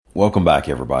Welcome back,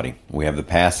 everybody. We have the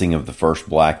passing of the first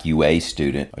black UA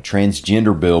student, a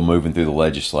transgender bill moving through the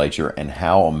legislature, and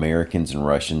how Americans and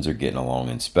Russians are getting along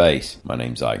in space. My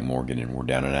name's Ike Morgan, and we're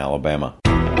down in Alabama.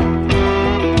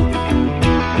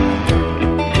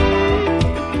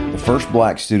 The first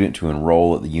black student to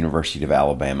enroll at the University of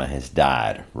Alabama has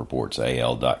died, reports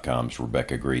AL.com's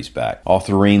Rebecca Griesbach.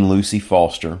 Autherine Lucy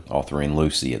Foster, Autherine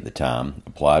Lucy at the time,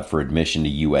 applied for admission to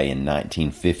UA in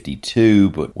 1952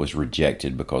 but was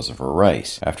rejected because of her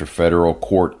race. After federal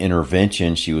court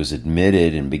intervention, she was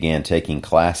admitted and began taking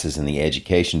classes in the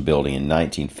education building in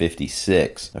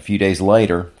 1956. A few days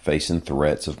later, facing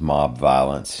threats of mob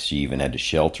violence, she even had to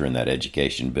shelter in that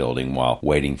education building while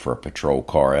waiting for a patrol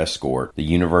car escort. The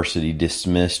university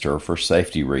dismissed her for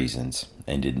safety reasons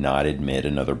and did not admit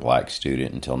another black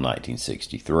student until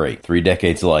 1963. 3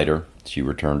 decades later, she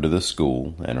returned to the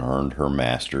school and earned her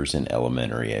master's in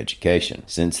elementary education.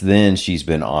 Since then, she's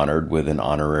been honored with an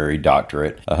honorary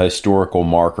doctorate, a historical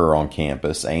marker on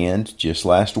campus, and just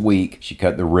last week, she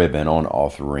cut the ribbon on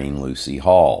Autherine Lucy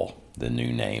Hall, the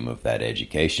new name of that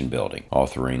education building.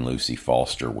 Autherine Lucy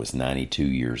Foster was 92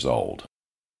 years old.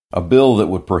 A bill that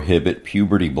would prohibit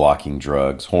puberty-blocking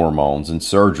drugs, hormones, and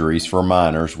surgeries for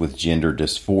minors with gender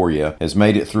dysphoria has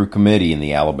made it through committee in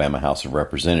the Alabama House of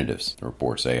Representatives,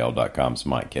 reports AL.com's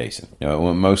Mike Cason. Now, it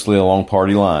went mostly along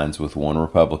party lines, with one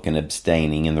Republican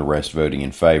abstaining and the rest voting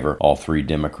in favor. All 3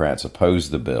 Democrats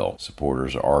opposed the bill.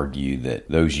 Supporters argue that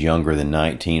those younger than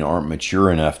 19 aren't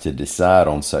mature enough to decide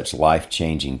on such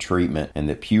life-changing treatment, and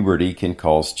that puberty can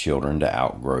cause children to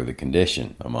outgrow the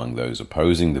condition. Among those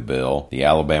opposing the bill, the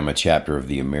Alabama chapter of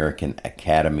the American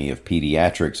Academy of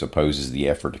Pediatrics opposes the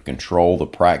effort to control the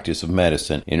practice of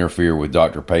medicine, interfere with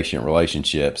doctor-patient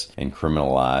relationships, and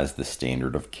criminalize the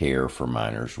standard of care for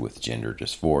minors with gender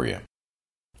dysphoria.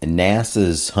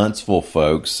 NASA's Huntsville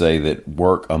folks say that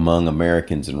work among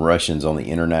Americans and Russians on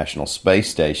the International Space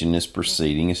Station is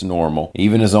proceeding as normal.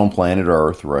 Even as on planet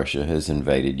Earth, Russia has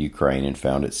invaded Ukraine and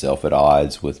found itself at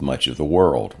odds with much of the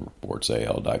world, reports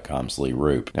AL.com's Lee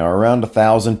Roop. Now, around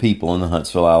 1,000 people in the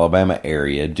Huntsville, Alabama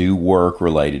area do work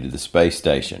related to the space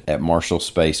station, at Marshall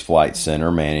Space Flight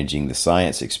Center managing the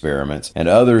science experiments, and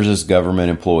others as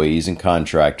government employees and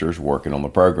contractors working on the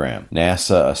program.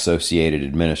 NASA Associated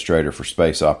Administrator for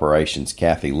Space Operations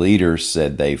Kathy Leaders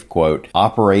said they've, quote,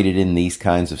 operated in these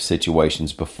kinds of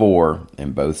situations before,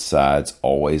 and both sides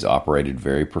always operated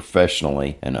very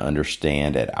professionally and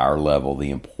understand at our level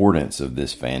the importance of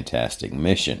this fantastic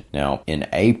mission. Now, in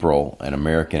April, an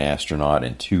American astronaut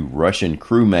and 2 Russian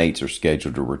crewmates are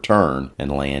scheduled to return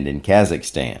and land in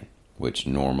Kazakhstan, which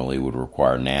normally would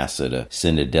require NASA to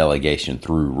send a delegation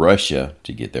through Russia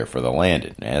to get there for the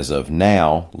landing. As of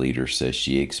now, Leaders says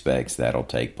she expects that'll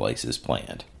take place as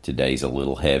planned. Today's a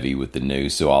little heavy with the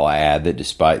news, so I'll add that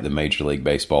despite the Major League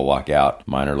Baseball lockout,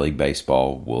 minor league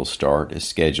baseball will start as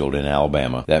scheduled in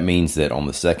Alabama. That means that on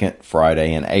the second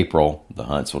Friday in April, the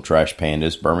Huntsville Trash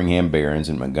Pandas, Birmingham Barons,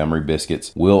 and Montgomery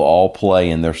Biscuits will all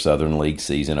play in their Southern League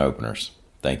season openers.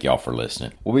 Thank y'all for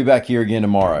listening. We'll be back here again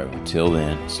tomorrow. Until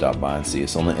then, stop by and see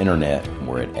us on the internet.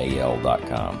 We're at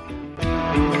AL.com.